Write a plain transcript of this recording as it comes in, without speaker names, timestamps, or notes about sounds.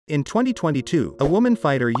In 2022, a woman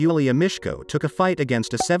fighter Yulia Mishko took a fight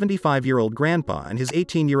against a 75-year-old grandpa and his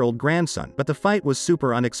 18-year-old grandson, but the fight was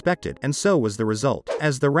super unexpected, and so was the result.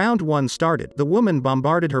 As the round 1 started, the woman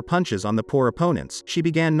bombarded her punches on the poor opponents. She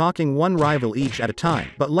began knocking one rival each at a time,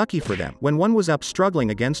 but lucky for them, when one was up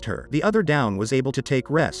struggling against her, the other down was able to take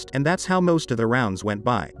rest, and that's how most of the rounds went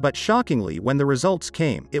by. But shockingly, when the results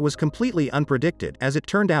came, it was completely unpredicted, as it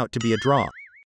turned out to be a draw.